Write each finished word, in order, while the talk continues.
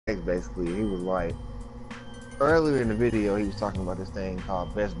basically. He was like, earlier in the video, he was talking about this thing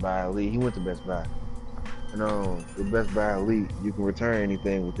called Best Buy Elite. He went to Best Buy. And with Best Buy Elite, you can return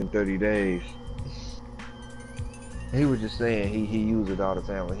anything within 30 days. He was just saying he used it all the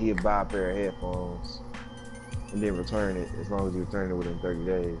time. Like he'd buy a pair of headphones and then return it as long as you return it within 30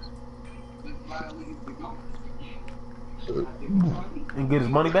 days. And get his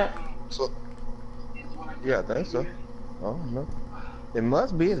money back? So, yeah, I think so. I don't know. It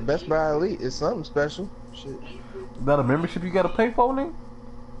must be. It's Best Buy Elite. It's something special. Shit. Is that a membership you gotta pay for, nigga?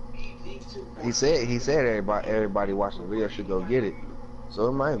 He said everybody watching the video should go get it. So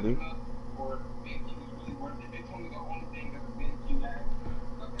it might be.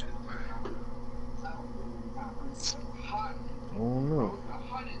 I don't know.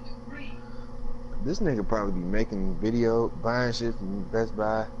 This nigga probably be making buying shit from Best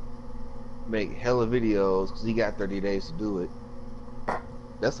Buy, make hella videos because he got 30 days to do it.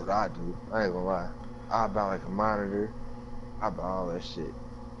 That's what I do. I ain't gonna lie. I buy like a monitor. I buy all that shit.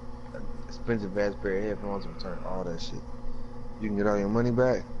 Expensive ass pair of headphones, return all that shit. You can get all your money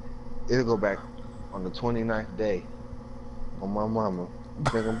back. It'll go back on the 29th day. On my mama.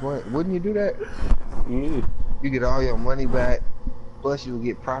 Wouldn't you do that? Yeah. You get all your money back, plus you will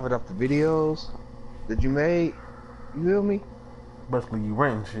get profit off the videos that you made. You feel me? Basically, you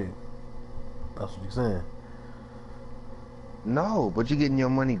renting shit. That's what you're saying. No, but you're getting your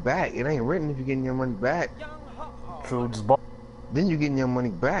money back. It ain't written if you're getting your money back. True, just bought. Then you're getting your money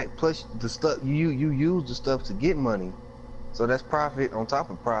back. Plus the stuff you use the stuff to get money, so that's profit on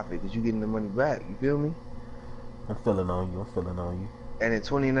top of profit because you're getting the money back. You feel me? I'm feeling on you. I'm feeling on you. And in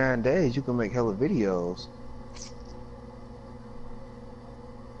 29 days, you can make hella videos.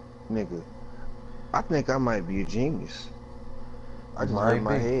 Nigga, I think I might be a genius. I just hurt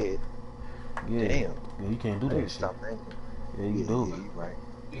my head. Yeah. Damn. Yeah, you can't do that shit. Stop thinking. Yeah, you do. Yeah, you right.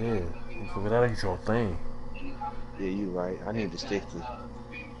 Yeah. You figure that ain't your thing. Yeah, you right. I need to stick to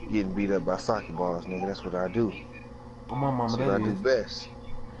getting beat up by soccer balls, nigga. That's what I do. Oh, my mama, that's what I do best.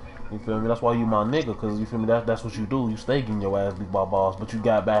 You feel me? That's why you my nigga, cause you feel me? That's what you do. You stay getting your ass beat by balls, but you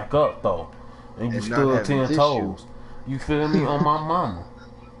got back up though, and you stood 10 toes. You feel me? On my mama.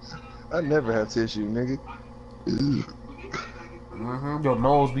 I never have tissue, nigga. Your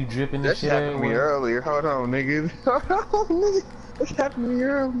nose be dripping and shit. That happened to me earlier. Hold on, nigga. Hold on, nigga. That happened to me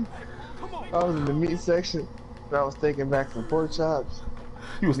earlier. I was in the meat section and I was taking back some pork chops.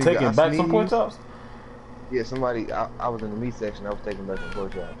 You was taking back some pork chops? Yeah, I was in the meat section. I was taking back some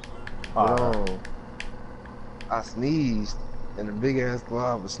pork chops. I sneezed and the big ass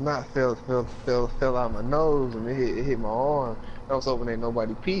glob of snot fell out my nose and it hit my arm. I was hoping ain't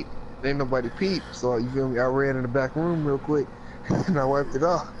nobody peep. So you feel me? I ran in the back room real quick and I wiped it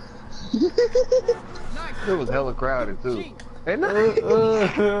off. It was hella crowded too. And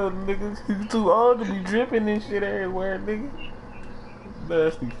nigga, you too old to be dripping and shit everywhere, nigga.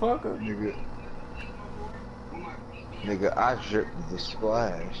 Nasty fucker. Nigga, I dripped the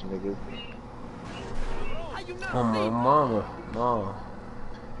splash, nigga. Oh my mama, no.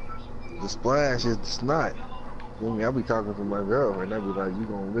 The splash is the snot. You feel me? I be talking to my girl and I be like, you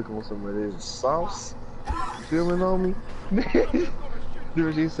gonna lick on some of this sauce? You feeling on me?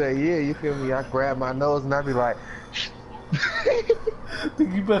 Then she say, yeah, you feel me? I grab my nose and I be like,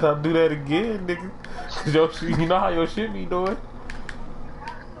 you better not do that again, nigga. Cause your shit, you know how your shit be doing.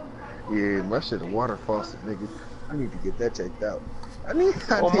 Yeah, my shit a water faucet, nigga. I need to get that checked out. I need to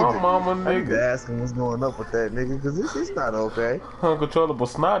ask him what's going up with that, nigga, cause it's not okay. Uncontrollable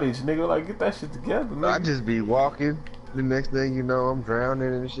snottage, nigga. Like, get that shit together, nigga. I just be walking. The next thing you know, I'm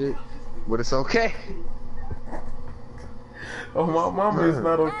drowning and shit. But it's okay. Oh, my mama, it's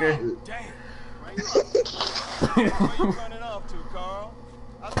not okay.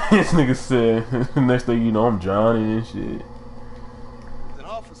 This nigga said, next thing you know, I'm drowning and shit.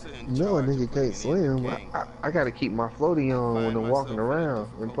 No, a nigga can't swim. I gotta keep my floaty on when I'm walking around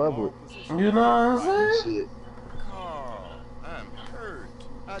in public. You know what I'm saying? Shit. Carl, I'm hurt.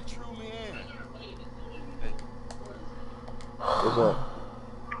 I truly am. What's up?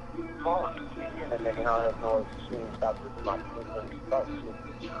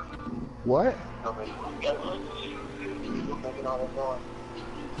 What?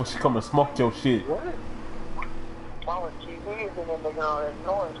 Well, she come and smoke your shit. What? Mama, TV is in there making all that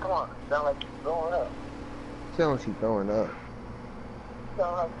noise. Come on. Sound like she's throwing up. Sound like she's throwing up.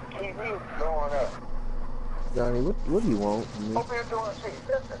 Sound like TV is throwing up. Johnny, what do you want? Open your door and see.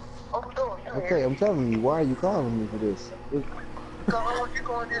 Listen. Open the door. Okay, I'm telling you, why are you calling me for this? Because I want you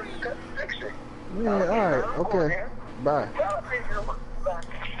going there and fix it. Yeah, alright, okay. Bye.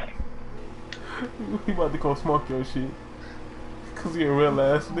 We about to go smoke your shit. Cause you a real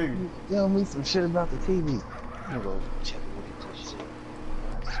ass nigga. Tell me some shit about the TV. I'm gonna go check and look at this shit.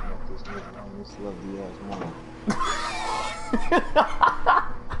 I smoke this nigga on this lovely ass morning.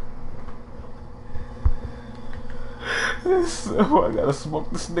 So I gotta smoke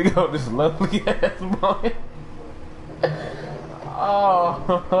this nigga on this lovely ass morning.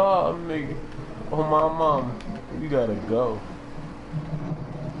 Oh, nigga. Oh, my mama. You gotta go.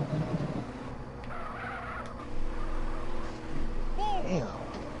 Damn.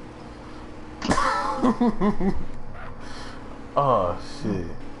 Oh, shit.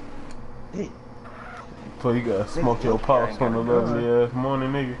 Hey. So you gotta smoke your pops on the lovely ass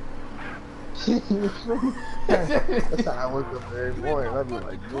morning, nigga. That's how I wake up every morning. I be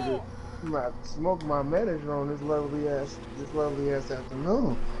like, nigga, you might smoke my manager on this lovely ass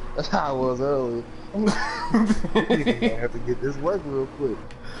afternoon. That's how I was earlier. I'm gonna have to get this work real quick.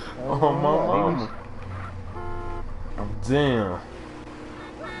 Oh, my mama. Damn.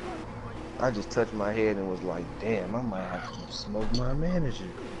 I just touched my head and was like, damn, I might have to smoke my manager.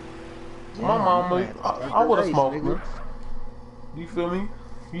 Damn, My mama, I would have smoked him. You feel me?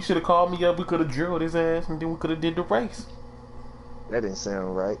 You should have called me up. We could have drilled his ass, and then we could have did the race. That didn't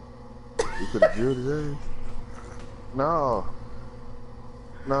sound right. We could have drilled his ass. No.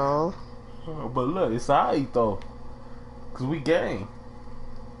 No. But look, it's alright though, cause we game.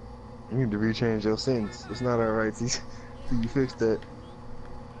 You need to rechange your sentence. It's not alright till you fix that.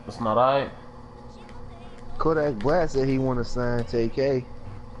 It's not alright. Kodak Black said he want to sign TK.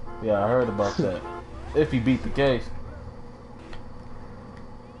 Yeah, I heard about that. If he beat the case.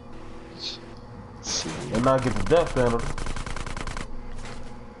 And not get the death penalty.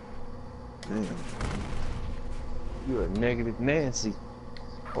 Damn. You're a negative Nancy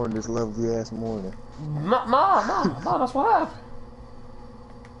on this lovely ass morning. Nah, that's what happened.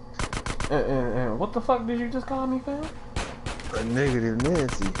 And what the fuck did you just call me, fam? A negative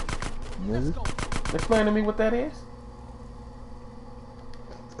Nancy. Nigga. Explain to me what that is.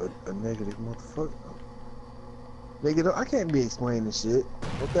 A negative motherfucker. Nigga, I can't be explaining shit.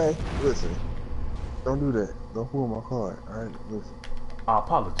 Okay? Listen. Don't do that. Don't pull my card. Alright? Listen. I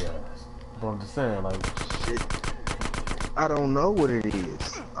apologize. But I'm just saying, like... Shit. I don't know what it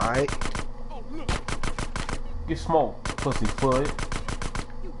is. Alright? Get smoked, pussy foot.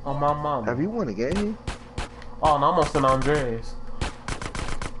 On my mama. Have you won a game? Oh, no, I'm on San Andreas.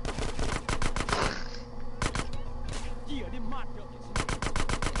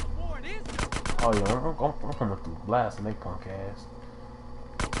 Oh, yeah, I'm coming through blasting they punk ass.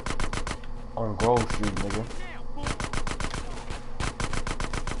 On Grove Street, nigga.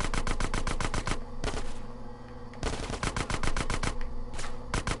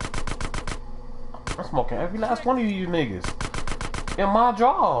 I'm smoking every last one of you niggas. In my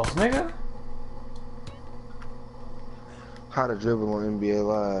jaws, nigga. How to dribble on NBA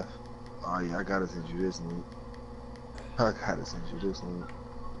Live. Oh yeah, I gotta send you this link. I gotta send you this link.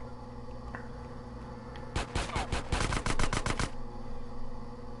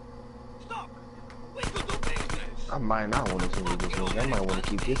 I might not want to send you this link. I might want to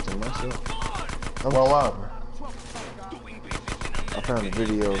keep this to myself. Well, wow. I found a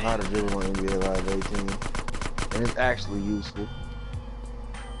video of how to dribble on NBA Live 18, and it's actually useful.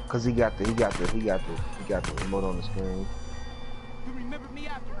 Cause he got the remote on the screen. You remember me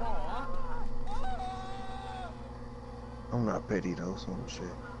after all, huh? I'm not petty though, so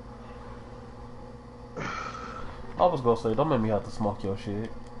shit. I was gonna say, don't make me have to smoke your shit.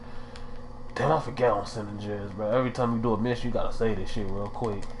 Damn, I forget on San Andreas, bro. Every time you do a miss, you gotta say this shit real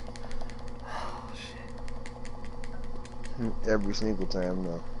quick. Oh, shit. Every single time,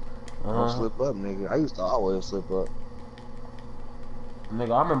 though. Don't slip up, nigga. I used to always slip up.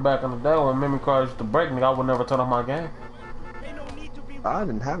 Nigga, I remember back in the day when memory cards used to break, nigga, I would never turn off my game. I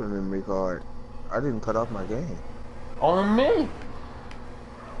didn't have a memory card. I didn't cut off my game. On me.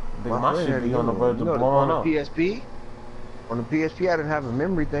 Nigga, my shit be on the verge of blowing up. On the PSP? On the PSP, I didn't have a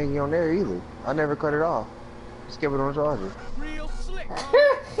memory thingy on there either. I never cut it off. Just kept it on the charger. Real slick.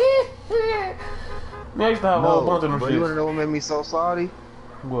 Man, I used to have a whole bunch of them but shit. You wanna know what made me so salty?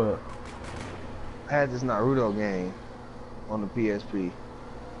 What? I had this Naruto game on the PSP.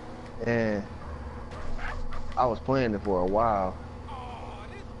 And I was playing it for a while.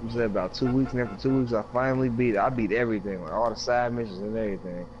 It was about 2 weeks, and after 2 weeks, I finally beat it. I beat everything, like all the side missions and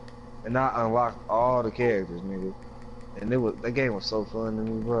everything. And I unlocked all the characters, nigga. And that game was so fun to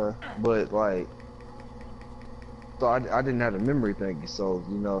me, bro. But like, so I didn't have the memory thingy. So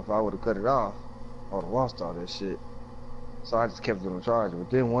you know, if I would have cut it off, I would have lost all that shit. So I just kept it on the charger.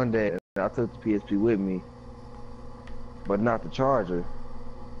 But then one day, I took the PSP with me, but not the charger.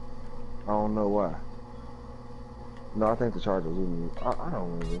 I don't know why. No, I think the charger was with me. I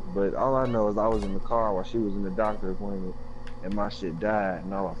don't remember. But all I know is I was in the car while she was in the doctor appointment, and my shit died,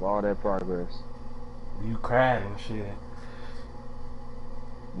 and I lost all that progress. You cried and shit.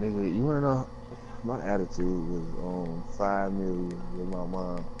 Nigga, you wanna know? My attitude was on 5 million with my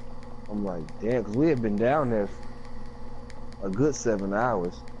mom. I'm like, damn, because we had been down there a good 7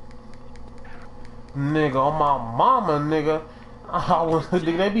 hours. Nigga, on my mama, nigga. I was,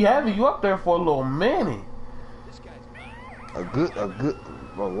 nigga, they be having you up there for a little minute. A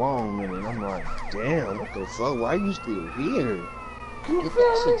long minute. I'm like, damn, what the fuck? Why you still here? Get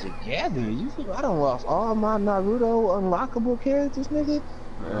that shit together. You feel I done lost all my Naruto unlockable characters, nigga.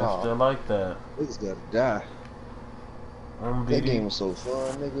 Man, still like that. Niggas gotta die. That game was so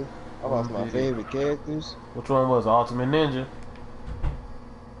fun, nigga. I lost my favorite characters. Which one was Ultimate Ninja?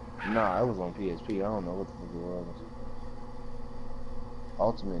 Nah, it was on PSP. I don't know what the fuck it was.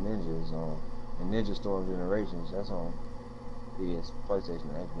 Ultimate Ninja is on. And Ninja Storm Generations, that's on PS, PlayStation,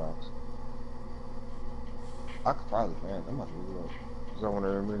 and Xbox. I could probably find it. I'm about to look it up. Because I want to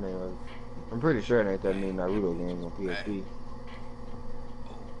remember the name of it. I'm pretty sure it ain't that many Naruto games on PSP.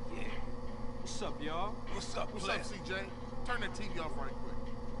 Oh, yeah. What's up, y'all? What's up, CJ? Turn that TV off right quick.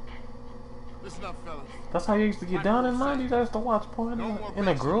 Listen up, fellas. That's how you used to get down in the 90s. That's to watch porn in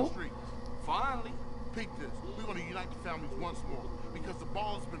a group. Finally, peek this. We're going to unite the families once more because the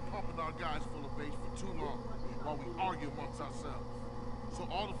ball's been pumping our guys full of base for too long while we argue amongst ourselves. So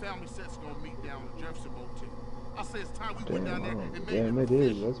all the family sets are going to meet down in Jefferson Motel. I say it's time we went down there and made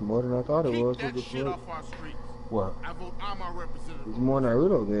it official. That's more than I thought it was. Keep that shit off our streets. What? I vote I'm our representative. There's more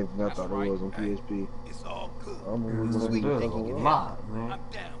Naruto games than I thought it was on PSP. It's all good. I'm There's a lot, man. I'm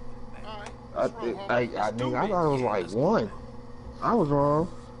down. I thought it was like one. I was wrong.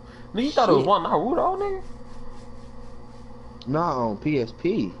 Nigga, you thought it was one Naruto, nigga? Nah, on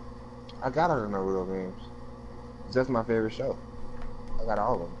PSP. I got all the Naruto games. That's my favorite show. I got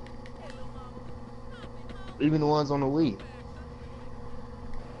all of them. Even the ones on the Wii.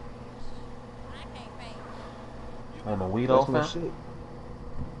 On the Wii, though, That's my shit.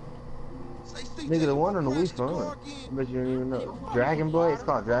 Nigga, the one on the Wii's fun. I bet you don't even know. Dragon Blade? It's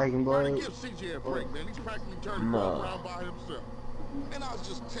called Dragon Blade. Give CJ a break, man. He's practically turning around by himself. And I was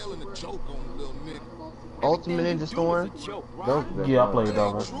just telling a joke on the little nigga. Ultimate Ninja Storm? Yeah, I played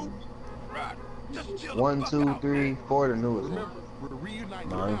that one. 1, 2, 3, 4, the newest one.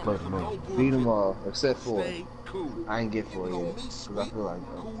 Nah, I ain't played the newest. Beat them all, except 4. I ain't get 4 yet, because I feel like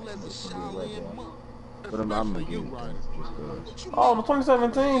it's gonna be a letdown. But I'm gonna get it just cause. Oh, the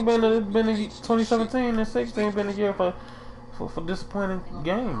 2017 been 2017 and 16 been a year for disappointing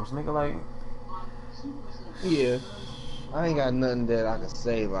games, nigga. Like, yeah, I ain't got nothing that I can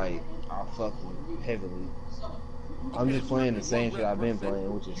say like I fuck with heavily. I'm just playing the same shit I've been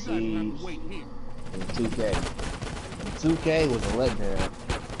playing, which is Siege and 2K. And 2K was a letdown.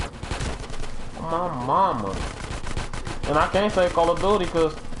 my mama. And I can't say Call of Duty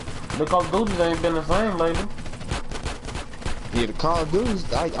because the Call of Duties ain't been the same lately. Yeah, the Call of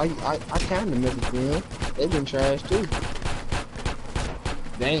Duties, I kind of miss it for them. They've been trash too.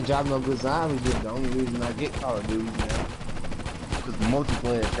 They ain't dropping no good zombies. Just the only reason I get Call of Duty now, because the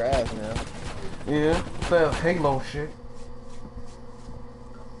multiplayer trash now. Yeah, that Halo shit.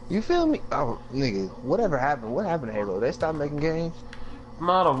 You feel me? Oh, nigga, whatever happened? What happened to Halo? They stopped making games?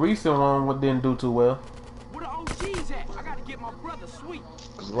 Not a recent one didn't do too well. Where the OG's at? I gotta get my brother sweet.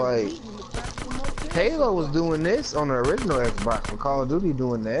 Cause like, Halo was doing this on the original Xbox, and Call of Duty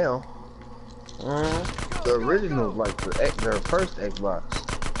doing now. The original, like their first Xbox.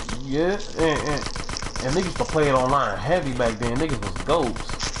 Yeah, and niggas used to play it online heavy back then. Niggas was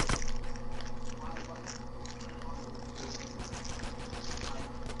goats.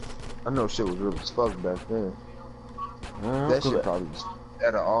 I know shit was real as fuck back then. That shit probably was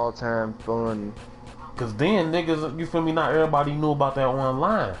at an all-time fun. Cause then niggas, you feel me? Not everybody knew about that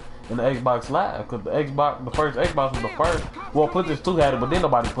online and the Xbox Live. Cause the first Xbox was the first. Well, PlayStation 2 had it, but then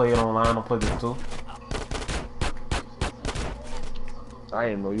nobody played it online on PlayStation 2. I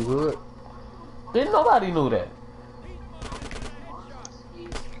didn't know you would. Then nobody knew that.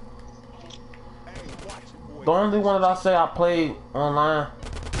 The only one that I say I played online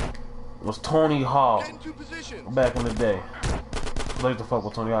was Tony Hawk back in the day. I used to fuck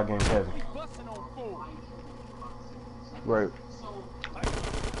with Tony Hawk games heavy. Right.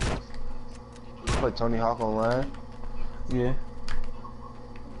 You play Tony Hawk online? Yeah.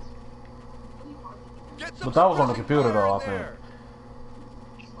 But that was on the computer though, I think.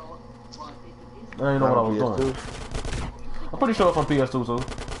 I didn't know what I was doing. I'm pretty sure it's on PS2 too.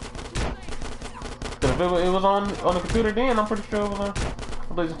 Cause if it was on the computer then, I'm pretty sure it was on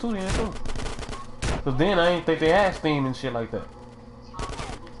PlayStation 2 then too. Cause then I ain't think they had Steam and shit like that.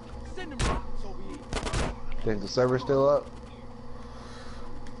 Send them rocks over here. Think the server's still up?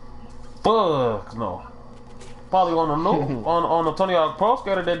 Fuck no. Probably on the new on the Tony Hawk Pro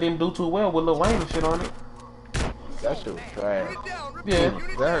Skater that didn't do too well with Lil Wayne and shit on it. That shit was trash. Yeah.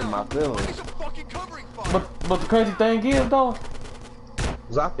 That hurt my feelings. But the crazy thing is though,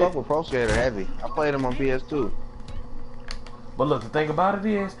 Cause I fuck with Pro Skater heavy. I played him on PS2. but look, the thing about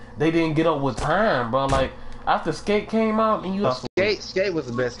it is they didn't get up with time, bro. Like after Skate came out and you Skate was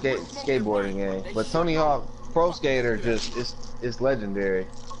the best skateboarding game, but Tony Hawk Pro Skater just it's legendary.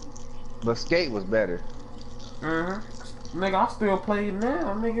 But Skate was better. Nigga, I still play it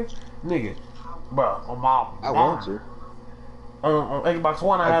now, nigga, bro. I want to. On Xbox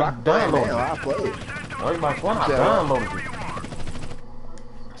One, I had downloaded it. I played. On Xbox One, I downloaded it.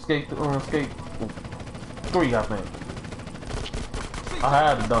 Skate 3, I think. I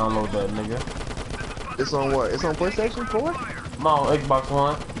had to download that, nigga. It's on what? It's on PlayStation 4? No, Xbox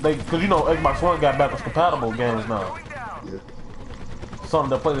One. Cause you know Xbox One got backwards compatible games now. Yeah.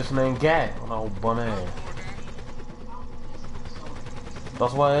 Something that PlayStation ain't got. No bum ass.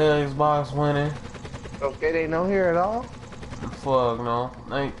 That's why Xbox winning. Okay, they know here at all? Fuck no.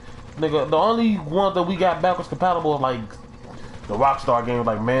 Ain't nigga, the only one that we got backwards compatible is like the Rockstar games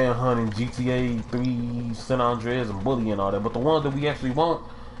like Manhunt and GTA 3, San Andreas and Bully and all that. But the ones that we actually want,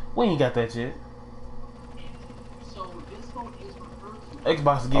 we ain't got that shit.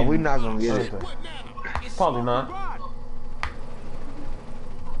 Xbox is getting. Oh, we not gonna get it. Probably not.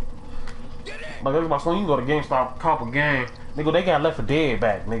 Like Xbox One, you can go to GameStop, cop a game. Nigga, they got Left 4 Dead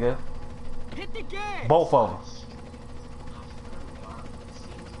back, nigga. Hit the gas. Both of them.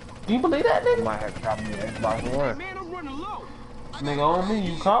 Can you believe that, nigga? Might have to copy the Xbox One. Man, I'm running low. Nigga, on me,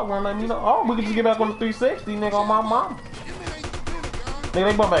 you caught one, let me know. Oh, we can just get back on the 360, nigga, on my mom. Nigga,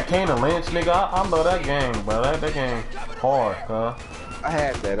 they brought back Kane and Lynch, nigga. I love that game, bro. That game hard, cuz. I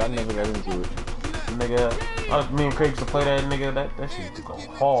had that. I never got into it. Nigga, me and Craig used to play that, nigga. That shit used to go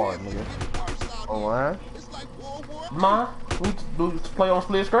hard, nigga. Online? Ma, we used to play on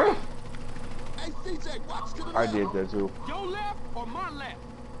split screen. I did that too. Your left or my left?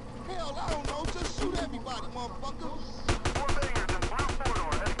 Hell, I don't know. Just shoot everybody, motherfucker.